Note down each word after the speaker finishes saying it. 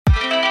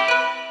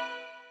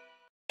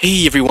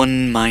Hey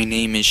everyone, my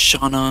name is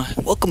Shauna.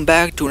 Welcome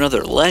back to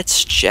another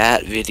Let's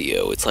Chat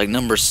video. It's like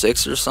number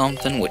 6 or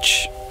something,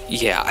 which,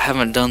 yeah, I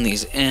haven't done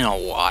these in a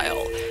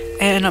while.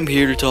 And I'm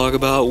here to talk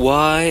about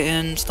why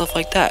and stuff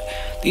like that.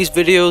 These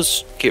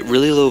videos get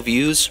really low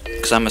views,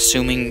 because I'm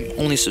assuming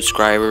only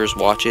subscribers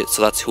watch it,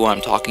 so that's who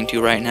I'm talking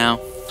to right now.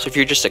 So if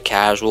you're just a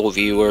casual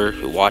viewer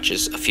who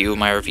watches a few of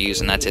my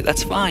reviews and that's it,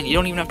 that's fine. You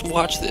don't even have to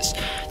watch this.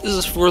 This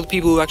is for the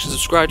people who actually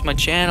subscribe to my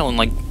channel and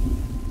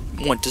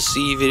want to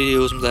see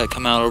videos that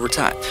come out over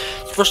time.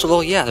 First of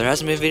all, yeah, there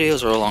hasn't been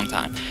videos for a long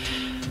time.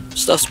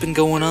 Stuff's been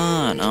going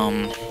on.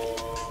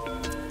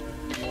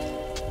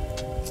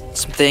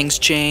 Some things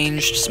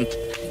changed.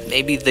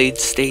 Maybe they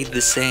stayed the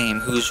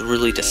same. Who's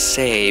really to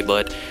say?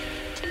 But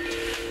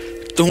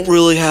don't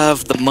really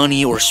have the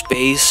money or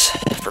space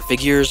for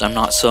figures. I'm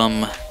not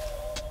some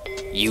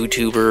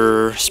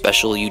YouTuber,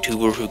 special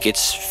YouTuber who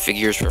gets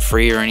figures for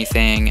free or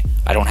anything.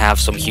 I don't have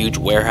some huge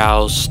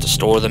warehouse to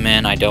store them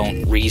in. I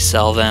don't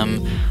resell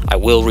them. I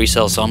will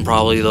resell some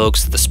probably though,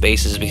 because the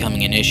space is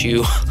becoming an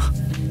issue.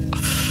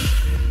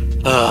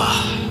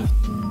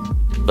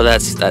 But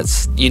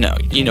that's you know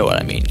what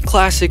I mean.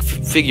 Classic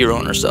figure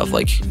owner stuff.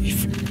 Like,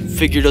 if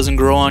figure doesn't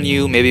grow on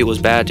you, maybe it was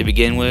bad to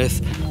begin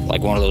with.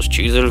 Like one of those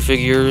Choose It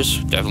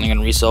figures. Definitely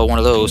gonna resell one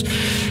of those.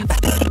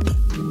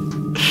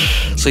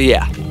 So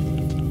yeah.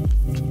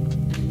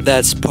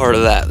 That's part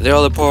of that. The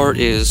other part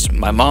is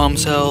my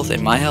mom's health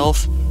and my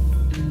health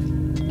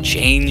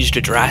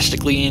changed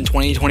drastically in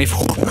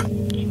 2024.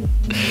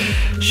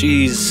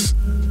 She's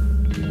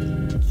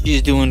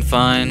doing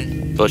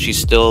fine, but she's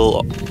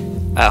still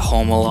at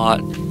home a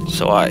lot,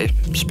 so I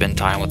spend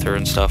time with her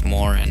and stuff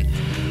more, and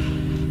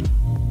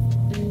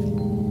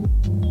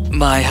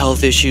my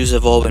health issues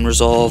have all been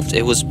resolved.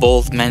 It was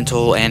both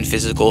mental and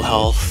physical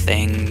health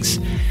things.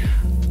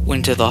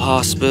 Went to the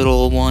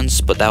hospital once,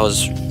 but that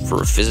was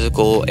for a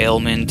physical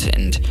ailment,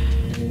 and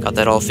got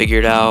that all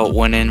figured out.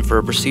 Went in for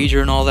a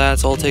procedure and all that.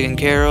 It's all taken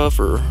care of,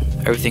 or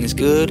everything's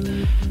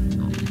good.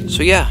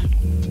 So yeah,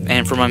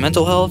 and for my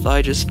mental health,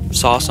 I just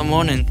saw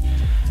someone and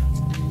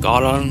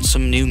got on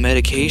some new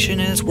medication,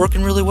 and it's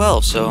working really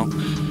well. So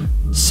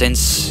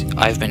since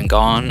I've been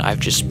gone, I've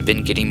just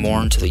been getting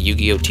more into the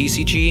Yu-Gi-Oh!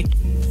 TCG.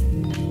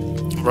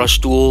 Rush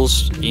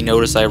Duels, you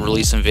notice I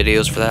released some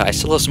videos for that. I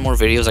still have some more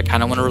videos I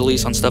kind of want to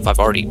release on stuff I've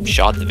already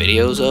shot the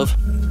videos of.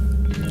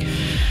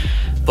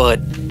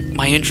 But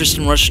my interest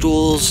in Rush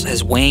Duels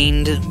has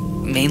waned,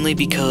 mainly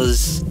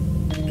because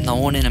no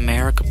one in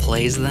America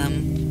plays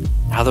them.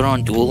 Now they're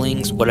on Duel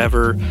Links,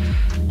 whatever.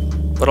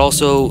 But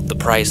also the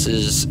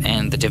prices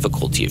and the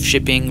difficulty of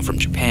shipping from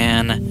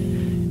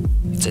Japan.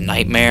 It's a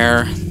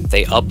nightmare.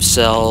 They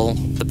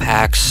upsell the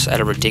packs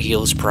at a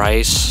ridiculous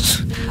price.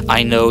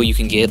 I know you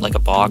can get like a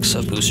box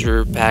of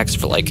booster packs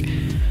for like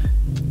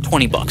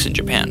 20 bucks in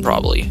Japan,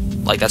 probably.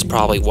 Like, that's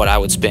probably what I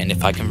would spend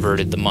if I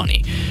converted the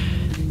money.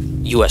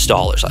 US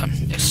dollars.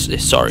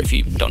 Sorry if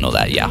you don't know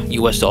that. Yeah,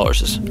 US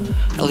dollars is.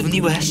 I live in the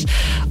US.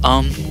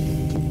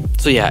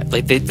 So yeah,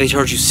 like they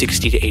charge you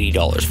 $60 to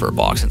 $80 for a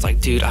box. And it's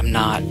like, dude, I'm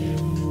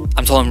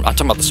talking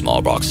about the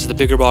smaller boxes. The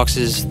bigger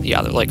boxes,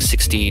 yeah, they're like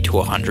 60 to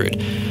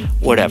 100,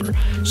 whatever.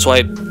 So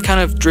I kind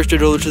of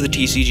drifted over to the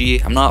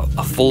TCG. I'm not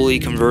a fully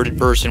converted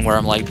person where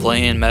I'm like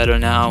playing meta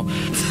now.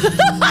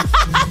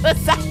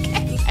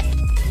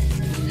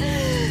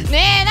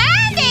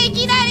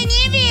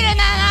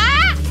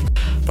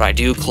 But I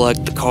do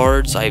collect the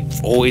cards.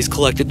 I've always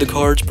collected the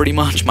cards pretty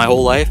much my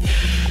whole life.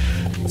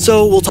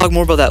 So we'll talk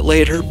more about that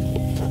later.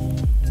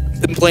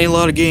 Been playing a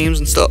lot of games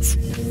and stuff.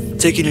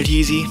 Taking it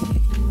easy.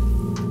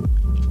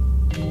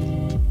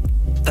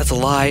 That's a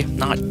lie.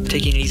 Not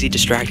taking it easy,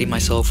 distracting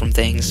myself from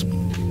things.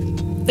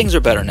 Things are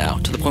better now,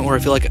 to the point where I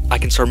feel like I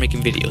can start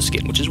making videos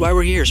again, which is why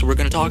we're here. So we're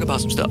going to talk about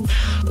some stuff.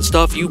 The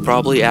stuff you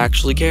probably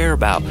actually care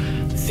about.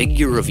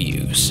 Figure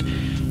reviews.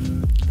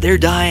 They're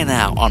dying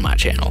out on my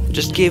channel.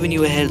 Just giving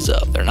you a heads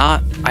up. They're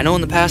not. I know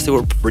in the past they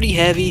were pretty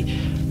heavy.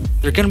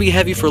 They're going to be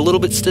heavy for a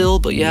little bit still,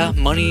 but yeah,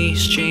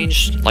 money's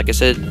changed. Like I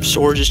said,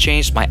 storage has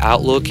changed. My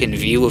outlook and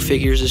view of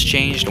figures has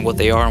changed and what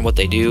they are and what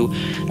they do.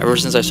 Ever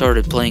since I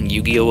started playing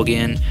Yu-Gi-Oh!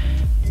 Again,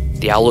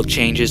 the outlook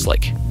changes.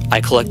 Like,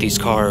 I collect these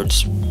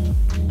cards,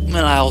 and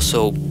I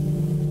also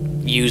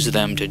use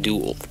them to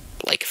duel.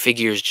 Like,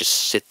 figures just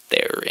sit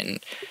there, and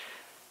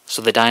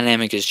so the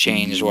dynamic has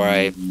changed where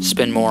I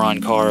spend more on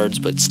cards,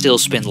 but still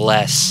spend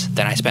less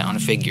than I spent on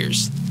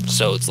figures.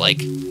 So it's like,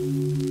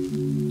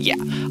 yeah,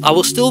 I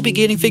will still be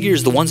getting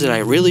figures, the ones that I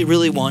really,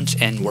 really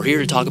want, and we're here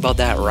to talk about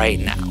that right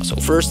now. So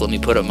first, let me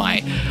put up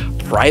my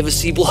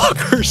privacy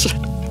blockers.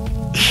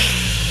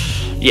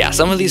 Yeah,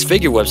 some of these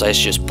figure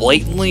websites just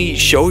blatantly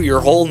show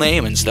your whole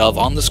name and stuff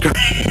on the screen.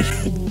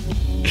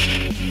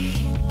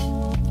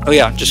 Oh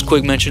yeah, just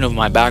quick mention of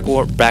my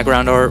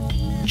background art.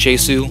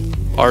 Chesu,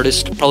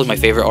 artist, probably my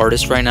favorite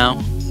artist right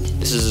now.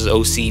 This is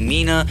OC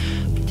Mina.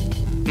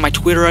 My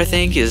Twitter, I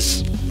think,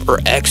 is, or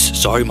X,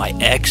 sorry, my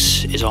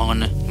X is on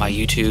my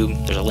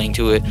YouTube. There's a link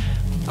to it.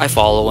 I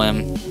follow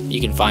him.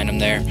 You can find him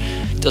there.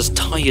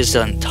 He has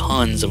done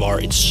tons of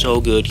art. It's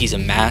so good. He's a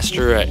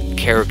master at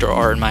character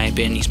art, in my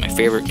opinion. He's my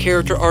favorite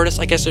character artist,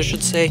 I guess I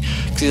should say,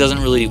 because he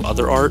doesn't really do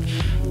other art.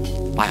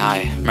 My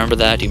eye. Remember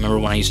that? Do you remember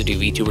when I used to do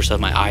VTuber stuff?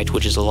 My eye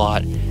twitches a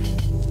lot.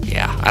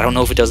 Yeah, I don't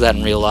know if it does that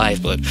in real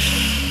life, but...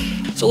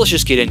 So let's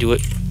just get into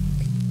it.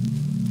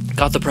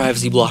 Got the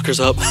privacy blockers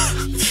up.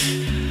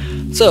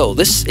 So,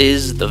 this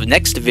is the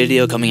next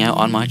video coming out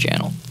on my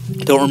channel.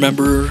 I don't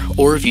remember,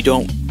 or if you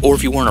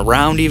weren't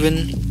around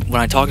even, when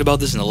I talked about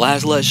this in the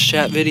last Let's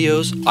Chat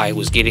videos, I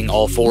was getting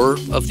all 4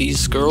 of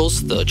these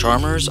girls, the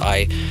Charmers.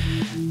 I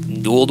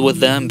dueled with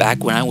them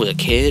back when I was a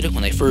kid,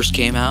 when they first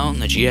came out in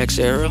the GX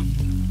era.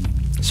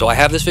 So I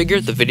have this figure,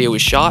 the video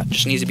is shot,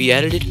 just needs to be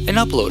edited and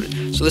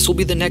uploaded. So this will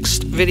be the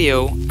next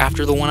video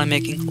after the one I'm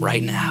making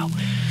right now.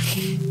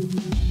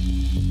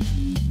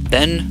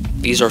 Then,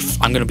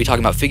 I'm going to be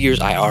talking about figures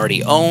I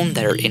already own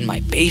that are in my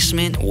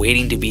basement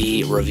waiting to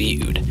be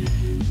reviewed.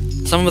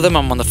 Some of them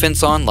I'm on the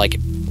fence on, like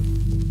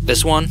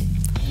this one.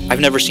 I've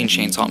never seen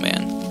Chainsaw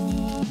Man,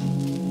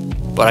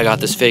 but I got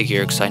this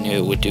figure because I knew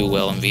it would do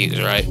well in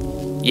views, right?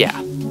 Yeah,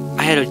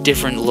 I had a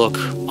different look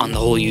on the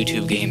whole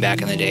YouTube game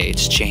back in the day.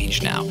 It's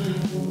changed now.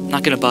 I'm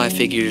not going to buy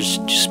figures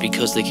just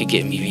because they could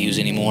get me views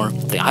anymore.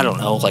 I don't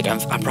know, like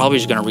I'm probably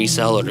just going to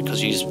resell it because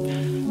she's...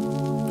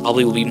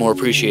 probably will be more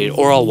appreciated,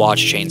 or I'll watch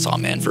Chainsaw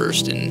Man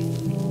first, and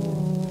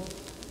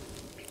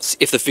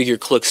if the figure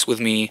clicks with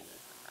me,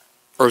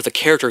 or if the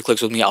character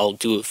clicks with me, I'll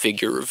do a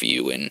figure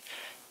review and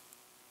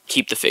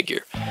keep the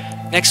figure.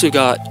 Next, we've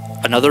got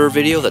another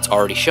video that's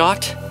already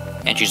shot,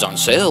 and she's on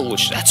sale,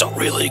 which that's a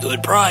really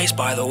good price,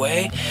 by the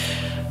way.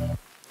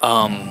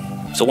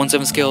 So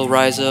 1/7 scale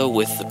Ryza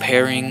with the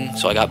pairing,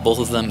 so I got both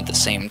of them at the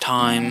same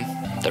time.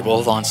 They're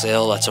both on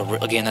sale.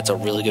 Again, that's a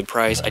really good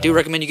price. I do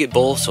recommend you get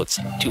both, so it's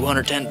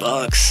 210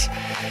 bucks.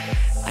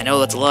 I know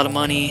that's a lot of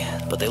money,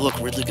 but they look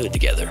really good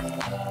together.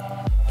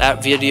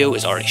 That video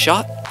is already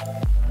shot.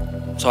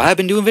 So I have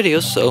been doing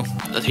videos, so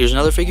here's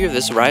another figure.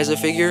 This Ryza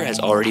figure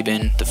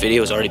the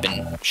video has already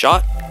been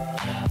shot.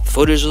 The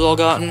footage is all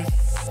gotten.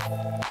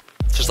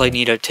 Just like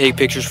need to take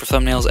pictures for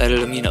thumbnails, edit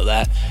them, you know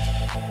that.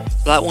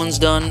 That one's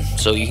done,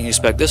 so you can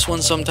expect this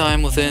one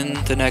sometime within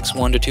the next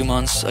 1 to 2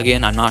 months.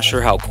 Again, I'm not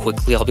sure how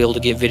quickly I'll be able to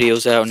get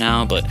videos out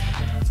now, but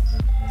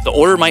the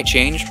order might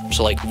change,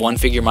 so like one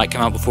figure might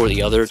come out before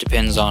the other. It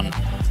depends on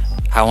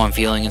how I'm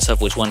feeling and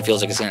stuff, which one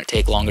feels like it's going to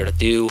take longer to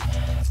do.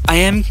 I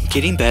am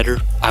getting better.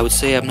 I would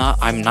say I'm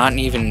not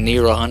even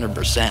near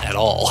 100% at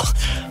all,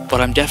 but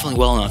I'm definitely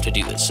well enough to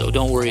do this, so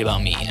don't worry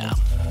about me now.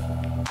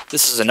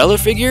 This is another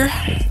figure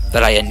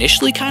that I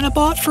initially kind of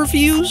bought for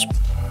views,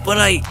 but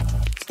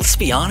let's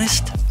be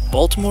honest,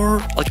 Baltimore,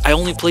 like, I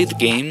only played the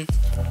game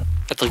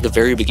at, like, the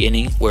very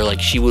beginning, where,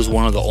 like, she was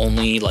one of the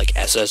only, like,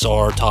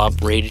 SSR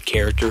top-rated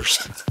characters.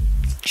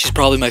 She's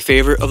probably my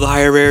favorite of the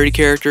higher rarity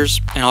characters,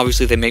 and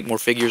obviously they make more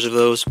figures of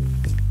those.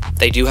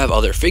 They do have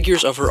other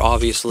figures of her,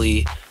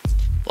 obviously,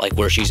 like,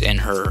 where she's in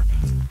her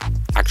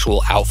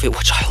actual outfit,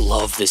 which I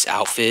love this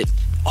outfit.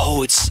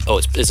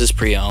 Is this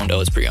pre-owned? Oh,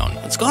 it's pre-owned.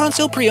 It's gone on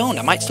sale pre-owned.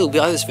 I might still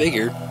buy this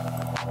figure.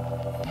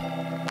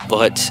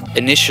 But,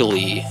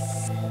 initially...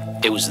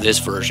 it was this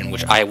version,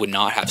 which I would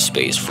not have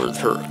space for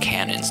her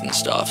cannons and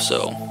stuff,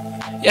 so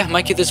yeah,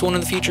 might get this one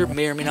in the future,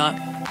 may or may not.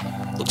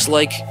 Looks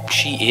like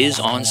she is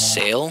on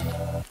sale.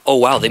 Oh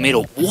wow, they made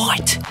a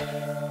what?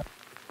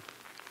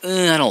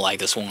 I don't like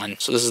this one,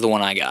 so this is the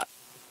one I got.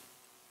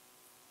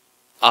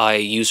 I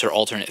use her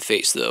alternate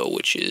face though,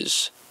 which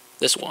is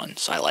this one,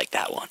 so I like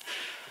that one.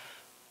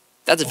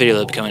 That's a video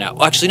that'll be coming out.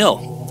 Oh, actually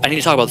no, I need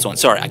to talk about this one.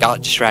 Sorry, I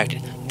got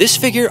distracted. This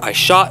figure I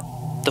shot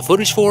the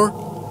footage for,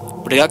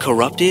 but it got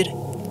corrupted.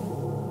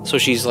 So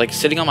she's like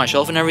sitting on my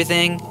shelf and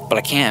everything, but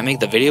I can't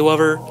make the video of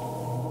her.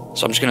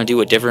 So I'm just gonna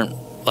do a different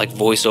like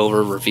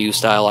voiceover review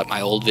style like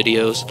my old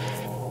videos,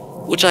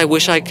 which I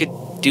wish I could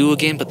do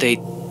again, but they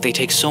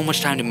take so much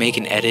time to make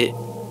and edit.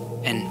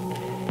 And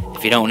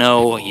if you don't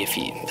know,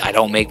 I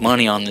don't make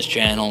money on this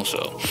channel,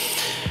 so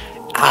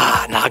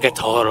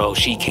Nagatoro,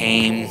 she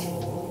came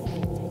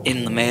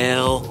in the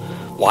mail.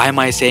 Why am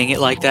I saying it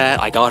like that?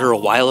 I got her a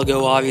while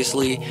ago,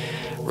 obviously.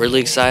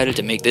 Really excited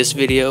to make this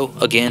video.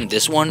 Again,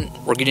 this one,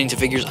 we're getting to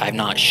figures I've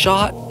not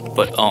shot,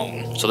 but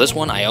own. So this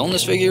one, I own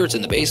this figure, it's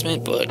in the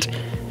basement, but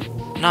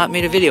not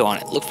made a video on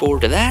it. Look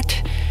forward to that.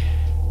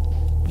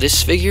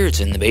 This figure,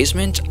 it's in the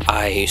basement.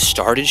 I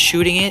started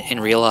shooting it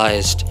and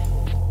realized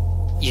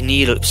you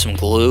need some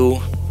glue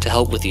to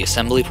help with the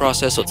assembly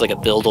process, so it's like a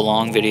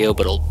build-along video,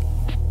 but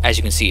as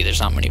you can see,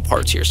 there's not many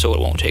parts here, so it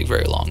won't take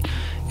very long.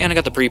 And I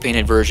got the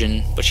pre-painted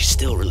version, but she's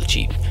still really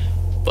cheap.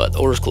 But the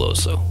order's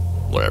closed, so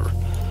whatever.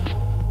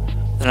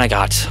 Then I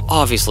got,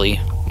 obviously,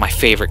 my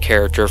favorite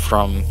character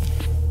from...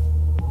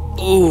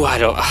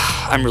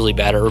 I'm really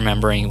bad at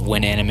remembering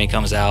when anime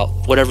comes out.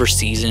 Whatever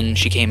season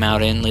she came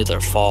out in, either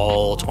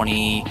fall,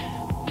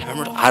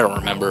 I don't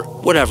remember.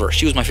 Whatever,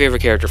 she was my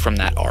favorite character from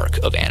that arc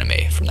of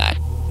anime, from that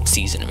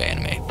season of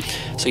anime.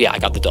 So yeah, I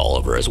got the doll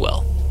of her as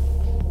well.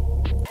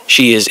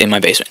 She is in my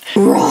basement.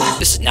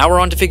 Now we're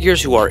on to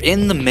figures who are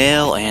in the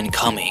mail and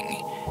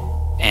coming.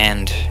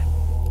 And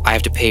I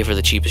have to pay for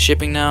the cheapest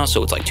shipping now,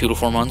 so it's like 2 to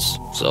 4 months.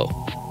 So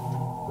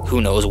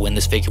who knows when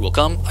this figure will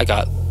come. I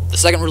got the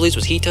second release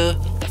was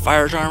Hiita, the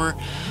fire charmer.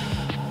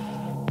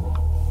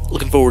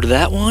 Looking forward to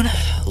that one.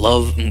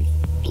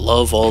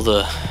 Love all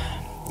the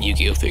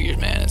Yu-Gi-Oh figures,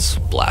 man. It's a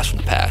blast from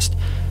the past.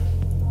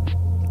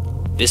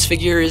 This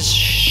figure is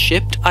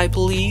shipped, I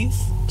believe,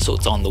 so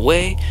it's on the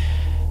way.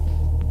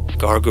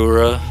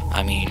 Gargura,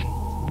 I mean,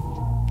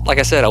 like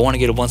I said, I want to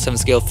get a 1/7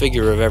 scale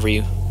figure of every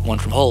one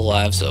from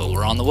Hololive, so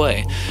we're on the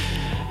way.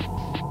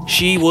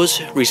 She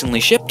was recently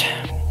shipped.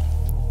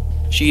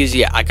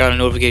 I got a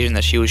notification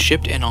that she was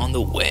shipped and on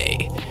the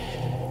way.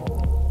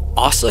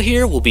 Asa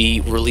here will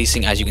be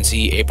releasing, as you can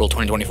see, April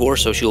 2024,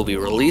 so she will be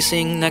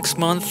releasing next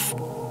month,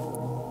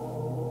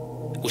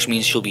 which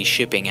means she'll be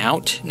shipping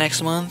out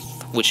next month,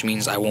 which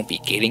means I won't be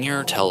getting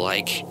her till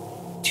like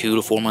 2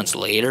 to 4 months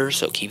later,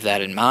 so keep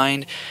that in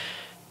mind.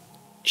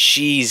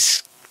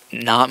 She's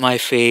not my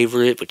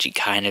favorite, but she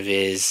kind of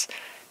is.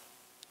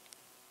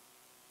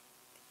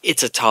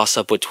 It's a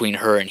toss-up between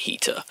her and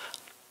Hiita.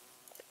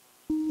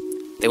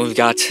 Then we've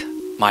got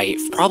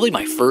probably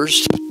my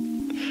first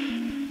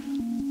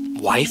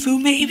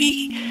waifu,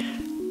 maybe?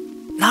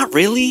 Not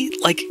really.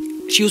 Like,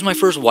 she was my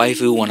first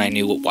waifu when I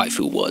knew what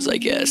waifu was, I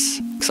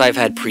guess. Because I've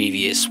had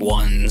previous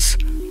ones,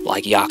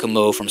 like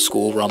Yakumo from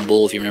School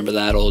Rumble, if you remember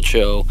that old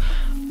show.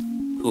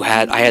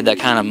 I had that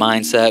kind of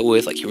mindset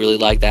with, like, you really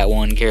like that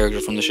one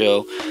character from the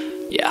show.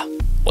 Yeah.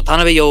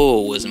 Watanabe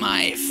Yo was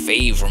my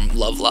fave from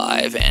Love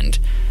Live, and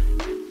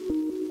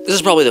this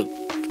is probably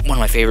one of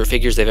my favorite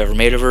figures they've ever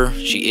made of her.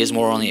 She is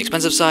more on the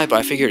expensive side, but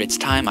I figured it's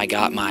time I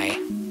got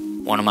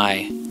one of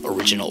my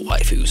original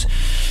waifus.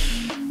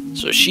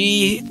 So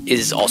she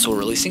is also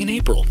releasing in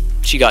April.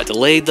 She got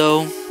delayed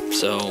though,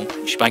 so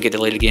she might get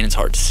delayed again, it's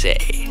hard to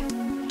say.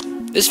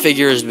 This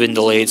figure has been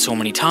delayed so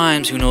many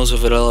times, who knows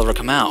if it'll ever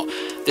come out.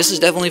 This is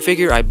definitely a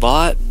figure I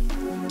bought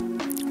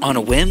on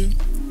a whim,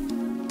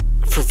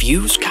 for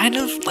views, kind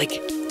of. Like,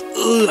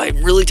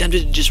 I'm really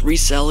tempted to just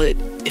resell it.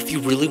 If you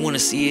really want to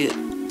see it,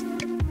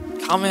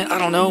 comment, I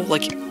don't know,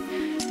 like,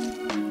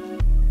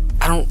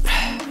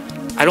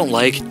 I don't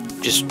like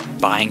just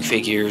buying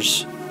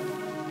figures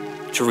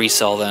to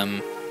resell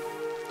them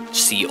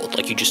sealed.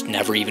 Like, you just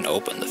never even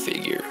open the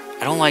figure.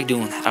 I don't like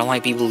doing that. I don't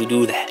like people who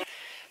do that.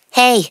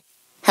 Hey,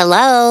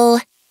 hello?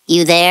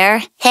 You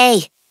there?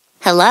 Hey,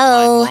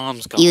 hello? My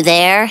mom's gone. You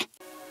there?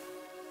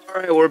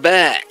 Alright, we're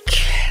back.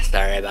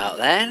 Sorry about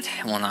that.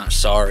 Well, not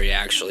sorry,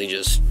 actually,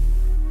 just...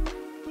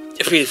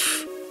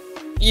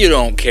 You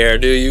don't care,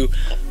 do you?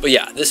 But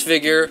yeah, this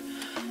figure,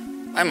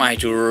 I might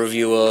do a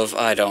review of,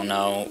 I don't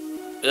know.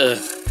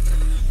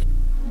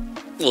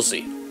 We'll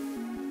see.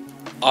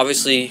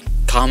 Obviously,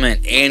 comment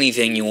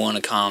anything you want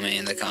to comment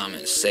in the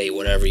comments. Say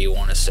whatever you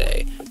want to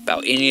say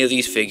about any of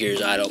these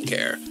figures, I don't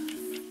care.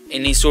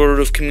 Any sort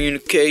of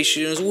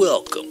communication is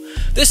welcome.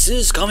 This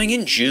is coming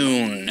in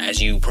June, as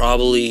you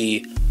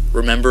probably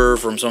remember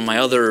from some of my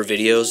other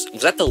videos.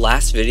 Was that the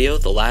last video?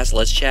 The last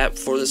Let's Chat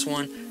before this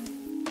one?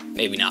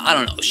 Maybe not. I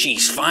don't know.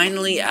 She's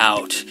finally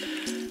out.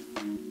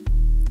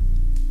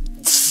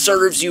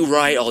 Serves you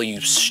right, all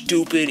you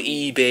stupid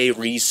eBay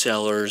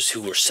resellers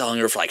who were selling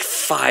her for like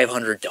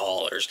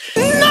 $500.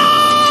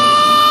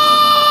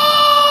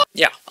 No!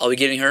 Yeah, I'll be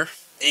getting her.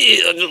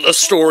 The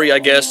story, I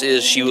guess,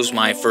 is she was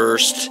my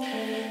first...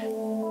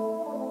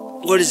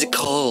 What is it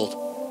called?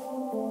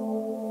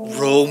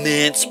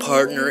 Romance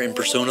partner in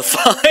Persona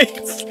 5.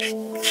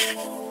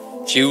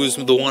 She was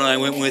the one I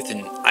went with,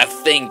 and I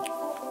think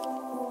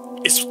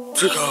it's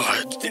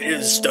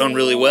done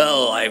really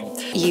well.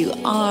 You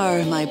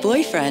are my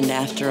boyfriend,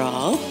 after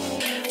all.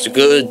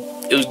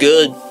 It was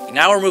good.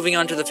 Now we're moving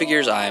on to the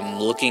figures I'm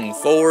looking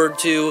forward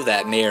to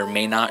that may or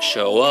may not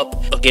show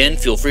up. Again,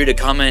 feel free to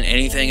comment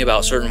anything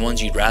about certain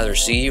ones you'd rather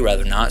see,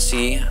 rather not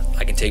see.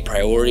 I can take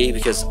priority,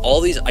 because all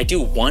these, I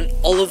do want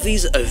all of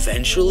these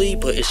eventually,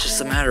 but it's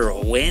just a matter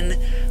of when,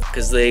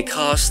 because they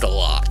cost a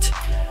lot.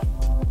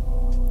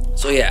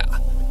 So yeah,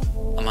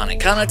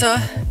 Amane Kanata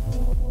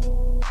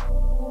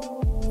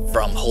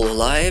from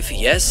Hololive.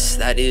 Yes,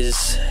 that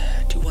is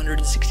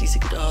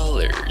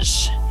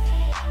 $266.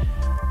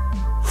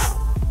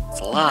 It's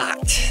a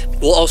lot.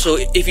 Well, also,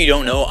 if you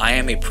don't know, I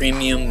am a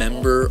premium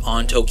member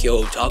on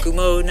Tokyo Otaku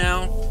Mode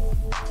now.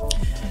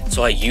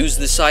 So I use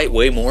this site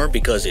way more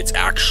because it's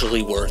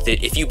actually worth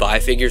it. If you buy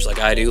figures like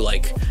I do,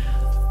 like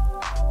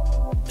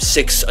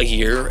 6 a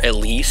year, at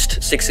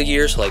least 6 a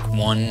year, so like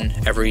 1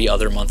 every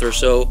other month or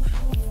so,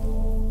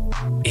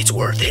 it's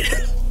worth it.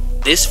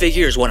 This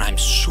figure is one I'm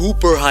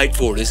super hyped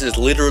for. This is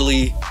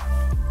literally,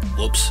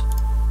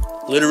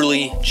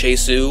 literally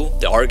Chesu,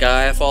 the art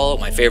guy I follow,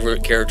 my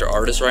favorite character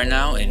artist right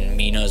now, and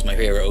Mina is my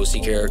favorite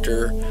OC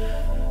character.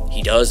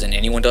 He does, and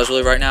anyone does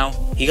really right now.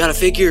 He got a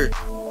figure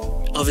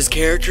of his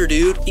character,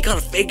 dude. He got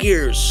a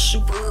figure.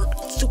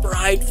 Super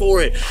hyped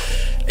for it.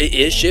 It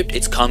is shipped.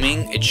 It's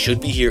coming. It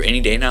should be here any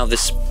day now.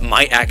 This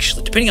might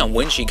actually, depending on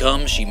when she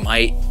comes, she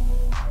might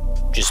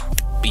just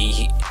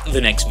be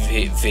the next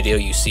video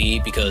you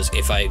see, because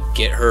if I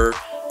get her,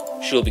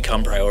 she'll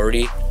become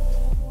priority.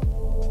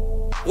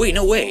 Wait,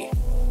 no way.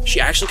 She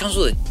actually comes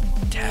with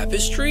a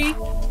tapestry?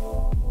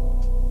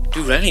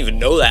 Dude, I didn't even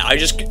know that.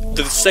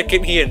 The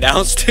second he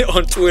announced it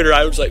on Twitter,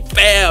 I was like,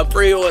 bam,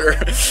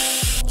 pre-order.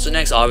 So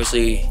next,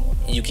 obviously,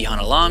 Yuki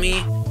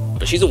Hanalami.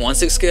 But she's a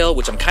 1/6 scale,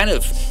 which I'm kind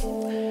of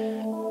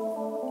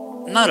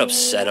not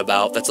upset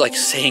about. That's like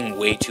saying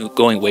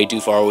going way too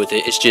far with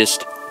it.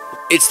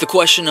 It's the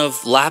question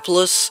of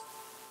Laplas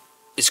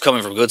is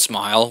coming from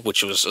goodsmile,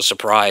 which was a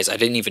surprise. I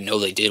didn't even know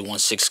they did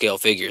 1/6 scale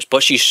figures.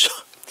 But she's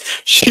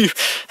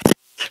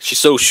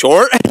so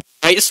short,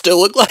 I still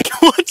look like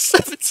a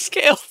 1/7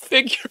 scale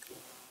figure.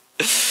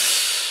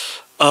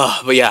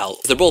 But yeah,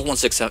 they're both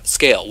 1/6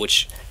 scale,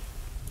 which,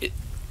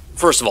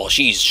 first of all,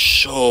 she's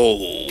so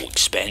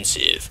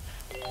expensive.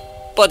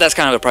 But that's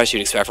kind of the price you'd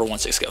expect for a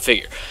 1/6 scale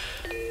figure.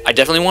 I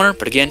definitely want her,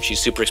 but again,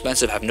 she's super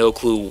expensive. I have no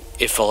clue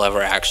if I'll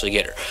ever actually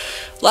get her.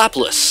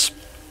 Laplas.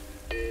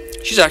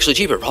 She's actually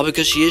cheaper, probably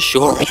because she is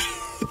short.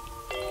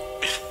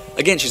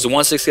 Again, she's a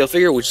 1/6 scale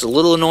figure, which is a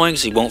little annoying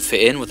because she won't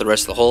fit in with the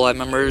rest of the Hololive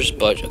members,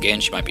 but again,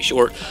 she might be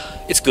short.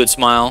 It's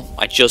goodsmile.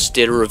 I just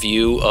did a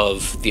review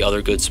of the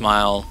other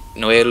goodsmile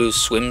Noel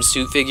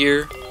swimsuit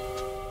figure.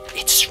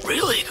 It's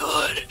really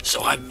good,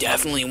 so I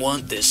definitely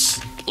want this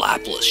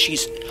Laplas.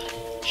 She's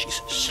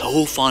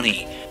so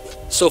funny.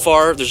 So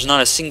far, there's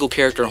not a single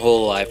character in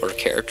Hololive, or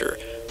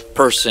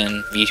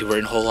person, VTuber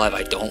in Hololive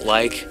I don't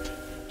like.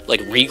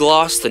 Like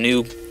Regloss, the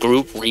new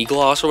group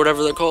Regloss or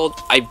whatever they're called,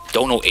 I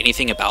don't know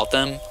anything about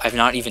them. I've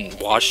not even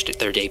watched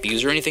their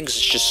debuts or anything because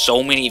it's just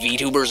so many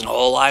VTubers in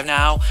Hololive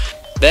now.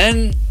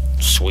 Then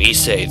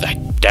Suisse, I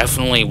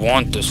definitely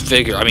want this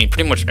figure. I mean,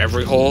 pretty much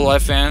every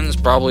Hololive fan is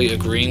probably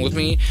agreeing with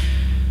me.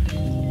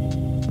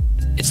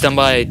 It's done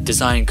by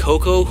Design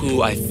Coco,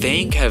 who I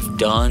think have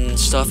done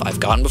stuff I've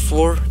gotten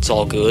before. It's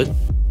all good.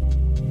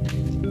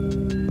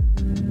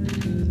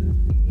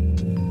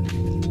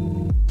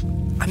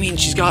 I mean,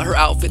 she's got her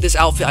outfit. This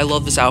outfit, I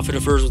love this outfit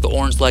of hers with the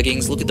orange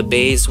leggings. Look at the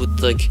base with,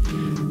 like,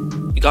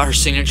 you got her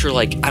signature,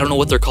 like, I don't know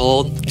what they're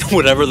called.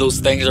 Whatever those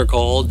things are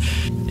called.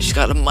 She's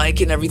got a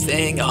mic and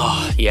everything.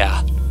 Oh,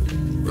 yeah.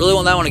 Really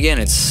want that one again.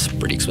 It's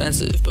pretty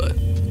expensive, but...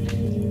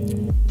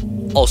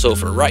 Also,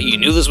 you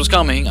knew this was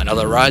coming.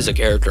 Another Ryza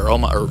character,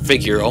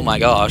 figure, oh my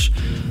gosh.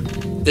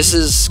 This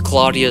is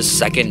Claudia's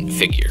second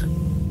figure,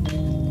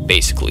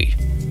 basically.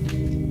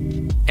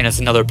 And it's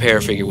another pair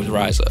figure with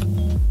Ryza.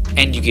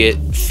 And you get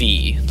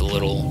Fee, the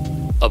little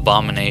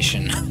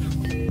abomination.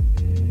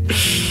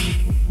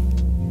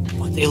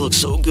 But they look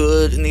so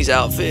good in these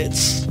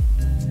outfits.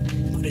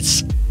 But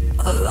it's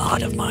a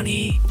lot of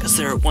money, because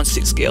they're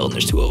 1/6 scale and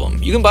there's 2 of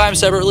them. You can buy them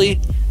separately.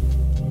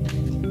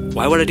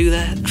 Why would I do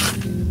that?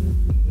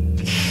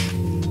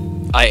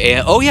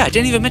 Oh yeah, I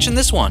didn't even mention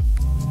this one.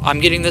 I'm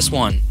getting this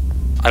one.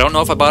 I don't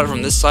know if I bought it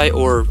from this site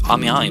or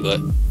AmiAmi,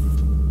 but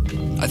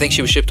I think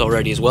she was shipped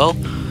already as well.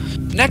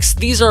 Next,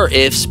 these are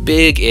ifs,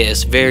 big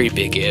ifs, very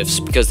big ifs,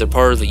 because they're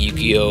part of the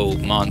Yu-Gi-Oh!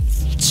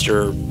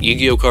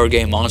 Yu-Gi-Oh! Card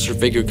Game Monster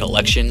Figure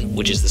Collection,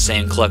 which is the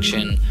same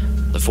collection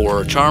the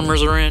 4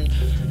 Charmers are in.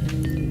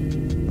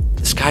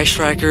 The Sky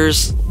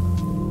Strikers,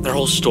 their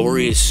whole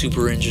story is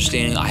super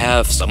interesting. I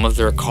have some of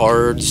their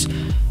cards,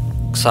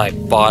 because I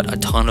bought a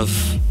ton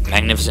of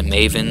Magnificent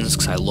Mavens,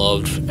 because I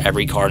loved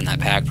every card in that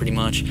pack pretty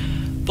much.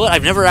 But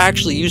I've never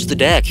actually used the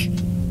deck.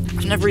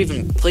 I've never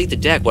even played the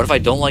deck. What if I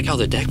don't like how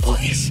the deck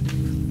plays?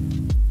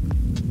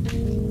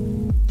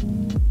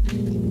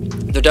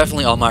 They're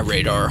definitely on my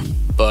radar,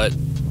 but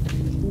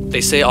they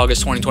say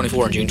August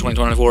 2024 and June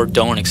 2024.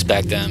 Don't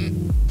expect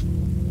them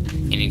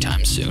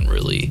anytime soon,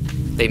 really.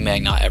 They may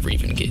not ever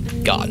even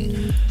get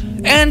gotten.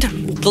 And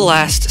the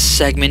last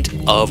segment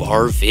of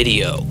our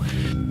video.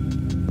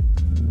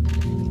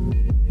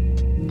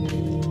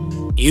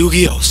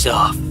 Yu-Gi-Oh!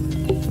 Stuff.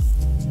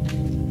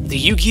 The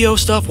Yu-Gi-Oh!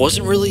 Stuff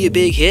wasn't really a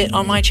big hit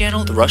on my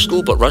channel, the Rush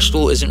Duel, but Rush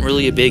Duel isn't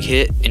really a big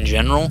hit in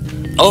general.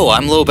 Oh,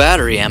 I'm low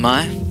battery, am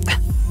I?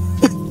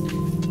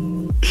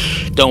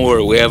 Don't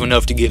worry, we have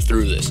enough to get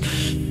through this.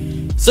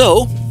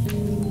 So,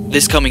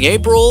 this coming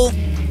April,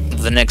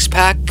 the next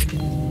pack,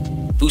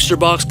 booster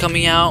box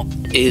coming out,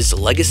 is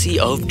Legacy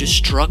of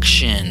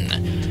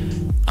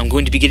Destruction. I'm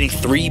going to be getting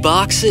 3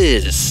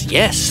 boxes.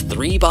 Yes,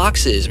 3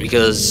 boxes,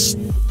 because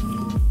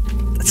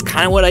that's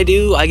kind of what I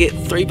do. I get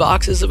 3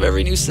 boxes of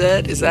every new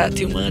set. Is that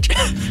too much?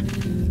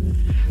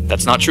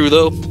 That's not true,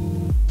 though.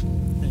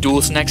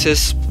 Duelist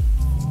Nexus,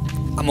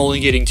 I'm only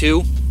getting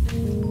 2.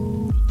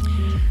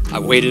 I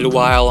waited a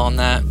while on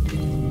that.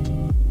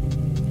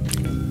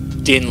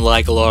 Didn't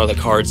like a lot of the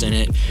cards in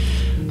it.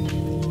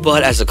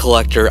 But as a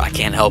collector, I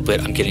can't help it.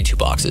 I'm getting 2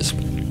 boxes.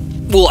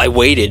 Well, I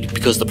waited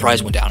because the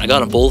price went down. I got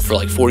them both for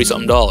like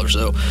 $40-something,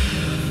 so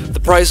the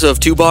price of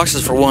 2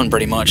 boxes for 1,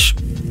 pretty much.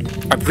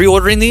 I'm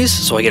pre-ordering these,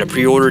 so I get a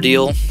pre-order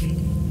deal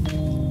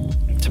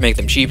to make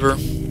them cheaper.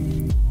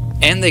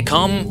 And they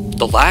come,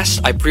 the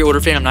last I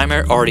pre-ordered Phantom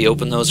Nightmare, already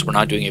opened those, so we're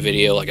not doing a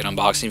video, like an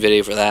unboxing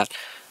video for that.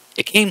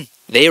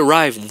 They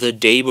arrived the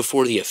day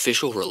before the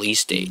official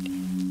release date.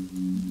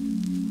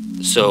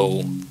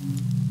 So,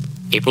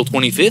 April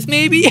 25th,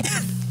 maybe?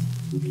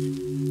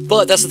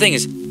 But that's the thing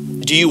is,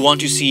 do you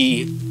want to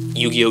see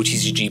Yu-Gi-Oh!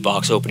 TCG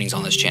box openings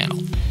on this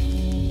channel?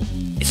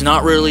 It's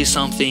not really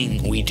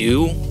something we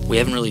do. We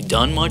haven't really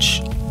done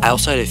much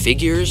outside of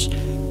figures,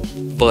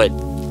 but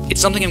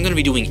it's something I'm going to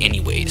be doing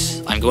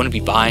anyways. I'm going to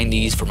be buying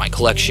these for my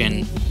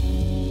collection.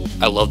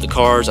 I love the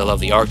cards, I love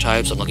the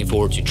archetypes. I'm looking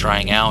forward to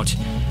trying out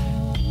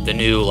the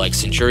new like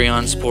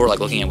Centurion support, like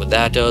looking at what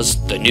that does.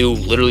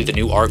 Literally the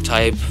new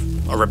archetype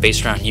are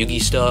based around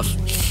Yugi stuff.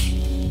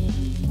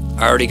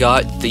 I already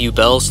got the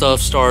Ubel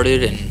stuff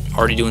started and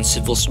already doing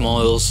Civil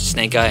Smiles,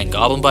 Snake Eye, and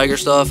Goblin Biker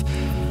stuff.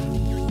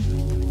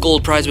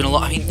 Gold prize been a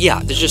lot. I mean,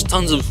 yeah, there's just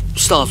tons of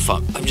stuff.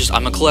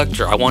 I'm a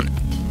collector. I want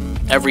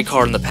every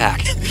card in the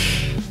pack.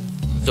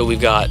 So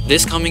we've got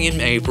this coming in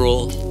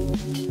April,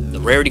 the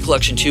Rarity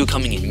Collection 2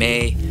 coming in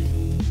May.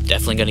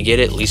 Definitely gonna get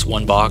it, at least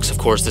one box. Of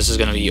course, this is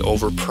gonna be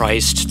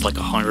overpriced, like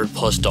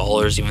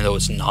 $100+, even though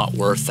it's not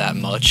worth that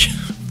much.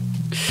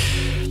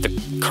 The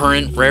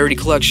current Rarity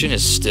Collection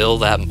is still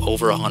that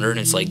over 100, and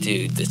it's like,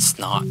 dude, it's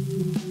not.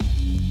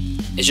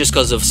 It's just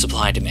because of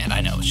supply and demand.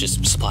 I know, it's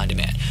just supply and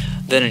demand.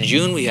 Then in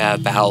June, we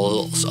have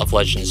Battles of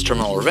Legends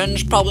Terminal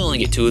Revenge. Probably only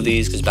get 2 of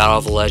these, because Battle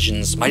of the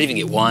Legends might even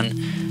get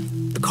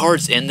 1. The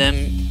cards in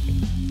them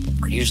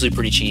are usually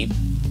pretty cheap.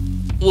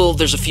 Well,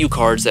 there's a few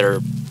cards that are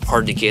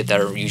hard to get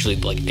that are usually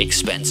like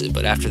expensive,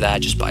 but after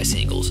that, just buy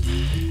singles.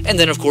 And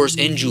then, of course,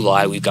 in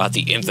July, we've got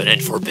the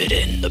Infinite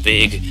Forbidden, the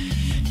big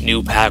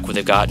new pack where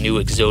they've got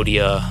new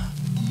Exodia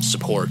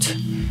support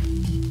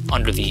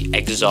under the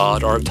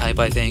Exod archetype,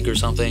 I think, or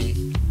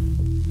something.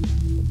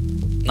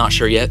 Not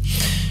sure yet.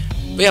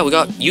 But yeah, we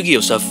got Yu-Gi-Oh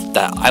stuff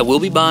that I will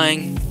be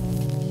buying,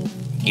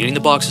 getting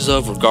the boxes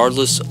of,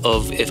 regardless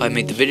of if I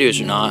make the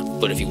videos or not.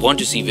 But if you want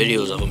to see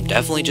videos of them,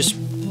 definitely just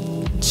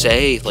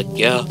say, like,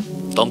 yeah,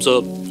 thumbs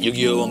up,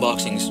 Yu-Gi-Oh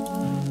unboxings.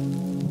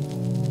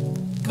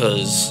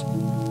 Because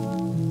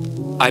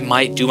I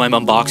might do my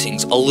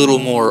unboxings a little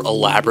more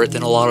elaborate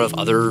than a lot of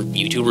other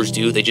YouTubers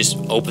do. They just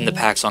open the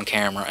packs on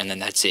camera and then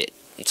that's it.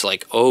 It's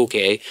like, oh,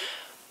 okay.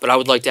 But I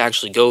would like to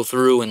actually go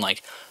through and,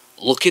 like,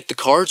 look at the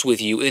cards with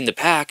you in the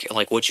pack and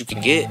like what you can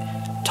get,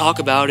 talk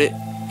about it,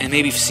 and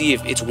maybe see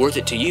if it's worth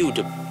it to you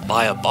to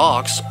buy a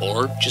box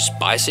or just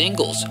buy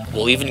singles.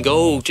 We'll even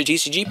go to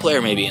TCG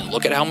Player maybe and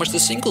look at how much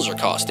the singles are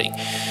costing.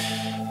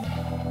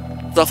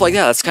 Stuff like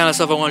that. That's the kind of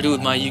stuff I want to do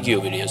with my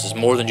Yu-Gi-Oh videos. It's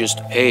more than just,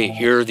 hey,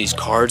 here are these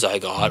cards I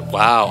got.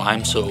 Wow,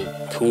 I'm so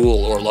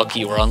cool or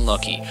lucky or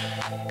unlucky.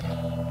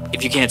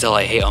 If you can't tell,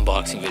 I hate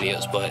unboxing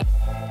videos, but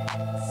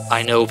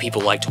I know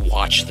people like to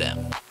watch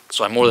them.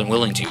 So I'm more than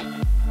willing to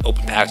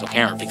open packs on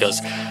camera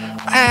because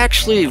I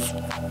actually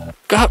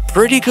got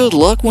pretty good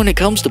luck when it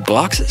comes to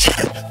boxes.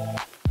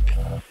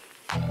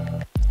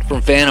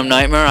 From Phantom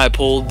Nightmare, I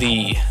pulled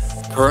the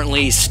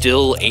currently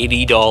still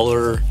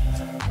 $80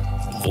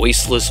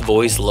 Voiceless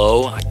Voice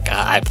Low.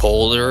 I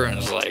pulled her and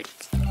was like,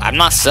 I'm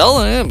not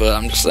selling it, but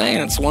I'm just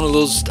saying it's one of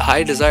those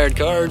high desired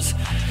cards.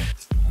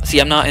 See,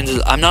 see,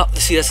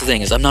 that's the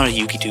thing, is I'm not a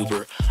Yugi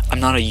tuber. I'm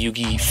not a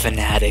Yugi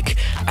fanatic.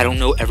 I don't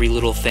know every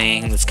little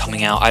thing that's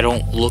coming out. I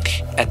don't look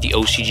at the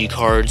OCG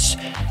cards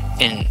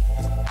and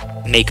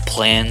make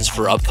plans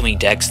for upcoming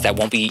decks that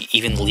won't be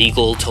even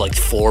legal till like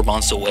 4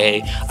 months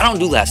away. I don't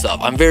do that stuff.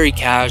 I'm very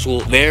casual,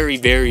 very,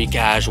 very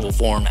casual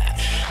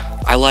format.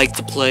 I like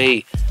to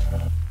play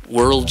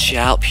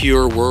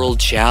Pure World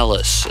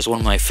Chalice is one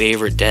of my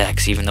favorite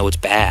decks, even though it's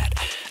bad.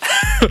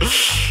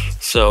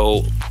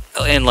 So,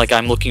 and like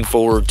I'm looking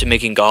forward to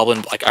making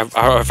Goblin, like I've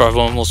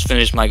almost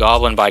finished my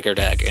Goblin Biker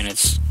deck, and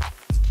it's,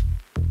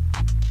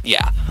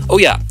 yeah. Oh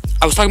yeah,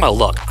 I was talking about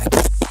luck.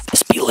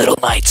 Just be little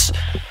knights.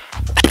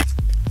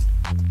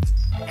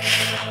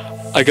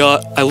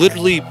 I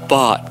literally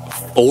bought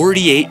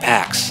 48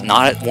 packs,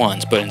 not at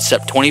once, but in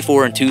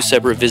 24 and 2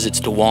 separate visits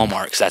to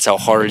Walmart, because that's how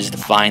hard it is to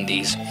find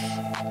these.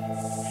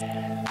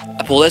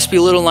 I pulled SP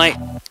Little Knight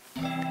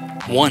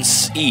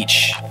once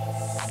each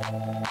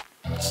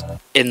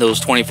in those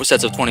 24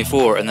 sets of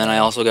 24, and then I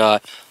also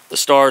got the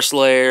Star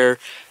Slayer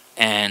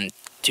and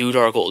 2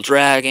 Dark Old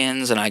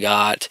Dragons, and I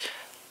got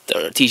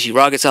the TC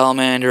Rocket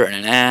Salamander and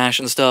an Ash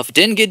and stuff.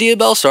 Didn't get Dia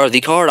Bellstar, the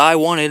card I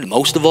wanted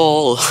most of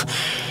all.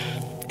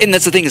 And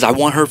that's the thing, is I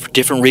want her for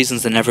different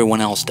reasons than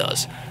everyone else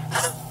does.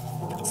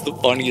 It's the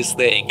funniest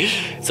thing.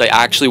 It's like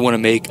I actually want to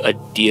make a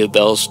Dia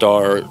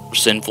Bellstar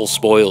Sinful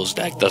Spoils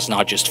deck that's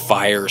not just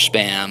fire,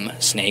 spam,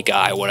 Snake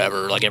Eye,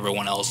 whatever, like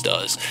everyone else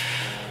does.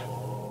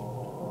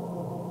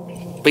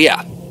 But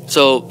yeah,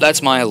 so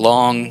that's my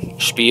long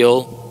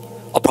spiel.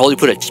 I'll probably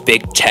put a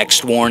big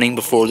text warning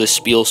before this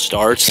spiel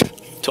starts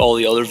to all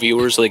the other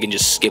viewers so they can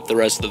just skip the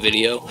rest of the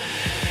video.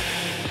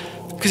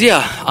 Because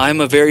yeah,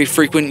 I'm a very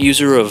frequent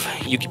user of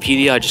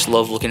Wikipedia. I just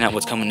love looking at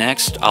what's coming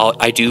next.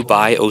 I do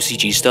buy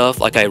OCG stuff.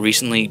 Like I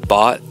recently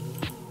bought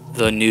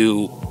the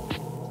new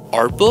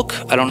art book.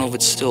 I don't know if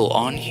it's still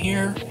on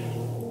here.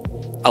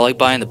 I like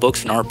buying the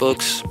books and art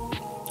books.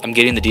 I'm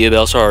getting the Dia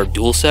Bellstar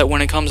dual set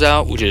when it comes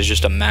out, which is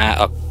just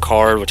a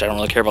card, which I don't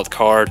really care about the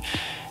card,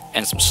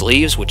 and some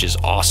sleeves, which is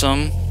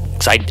awesome.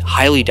 Because I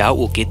highly doubt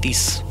we'll get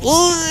these.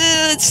 Well,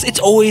 it's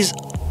always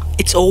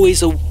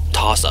a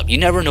toss-up. You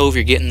never know if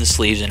you're getting the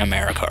sleeves in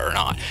America or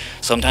not.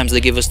 Sometimes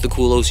they give us the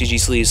cool OCG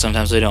sleeves,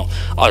 sometimes they don't.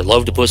 I'd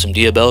love to put some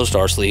Dia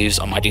Bellstar sleeves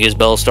on my Dia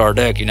Bellstar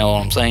deck, you know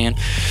what I'm saying?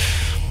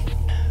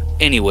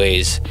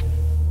 Anyways,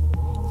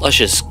 let's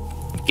just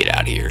get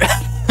out of here.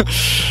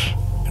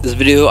 This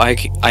video,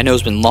 I know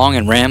it's been long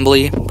and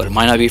rambly, but it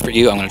might not be for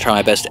you. I'm going to try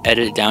my best to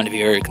edit it down to be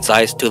very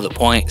concise, to the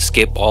point,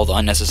 skip all the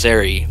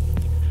unnecessary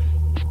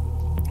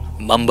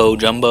mumbo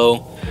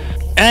jumbo.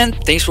 And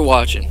thanks for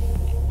watching.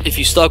 If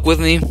you stuck with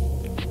me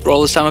for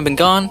all this time I've been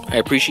gone, I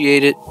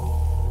appreciate it.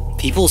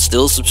 People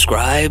still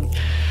subscribe.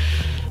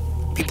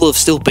 People have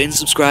still been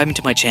subscribing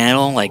to my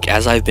channel, like,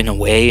 as I've been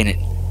away, and it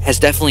has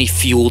definitely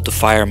fueled the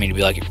fire in me to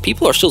be like,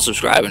 people are still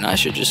subscribing, I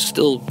should just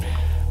still,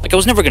 like, I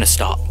was never going to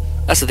stop.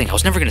 That's the thing, I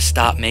was never going to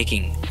stop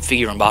making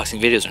figure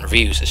unboxing videos and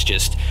reviews. It's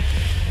just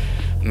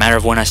a matter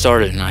of when I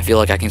started, and I feel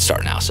like I can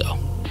start now, so.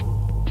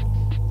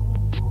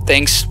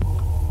 Thanks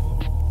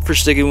for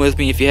sticking with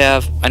me if you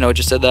have. I know I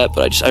just said that,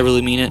 but I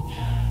really mean it.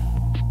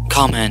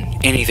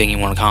 Comment anything you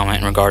want to comment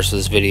in regards to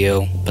this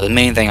video, but the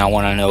main thing I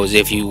want to know is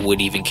if you would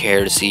even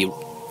care to see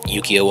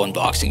Yu-Gi-Oh!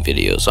 Unboxing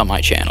videos on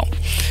my channel.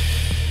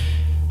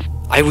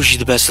 I wish you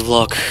the best of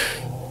luck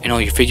in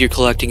all your figure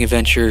collecting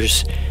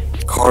adventures,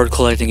 card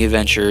collecting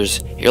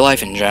adventures, your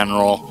life in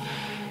general.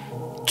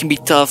 It can be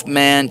tough,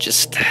 man.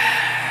 Just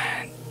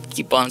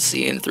keep on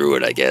seeing through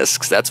it, I guess,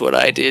 because that's what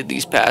I did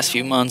these past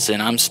few months,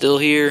 and I'm still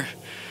here,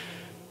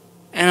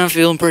 and I'm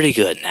feeling pretty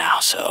good now,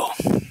 so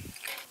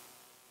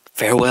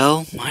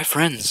farewell, my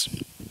friends.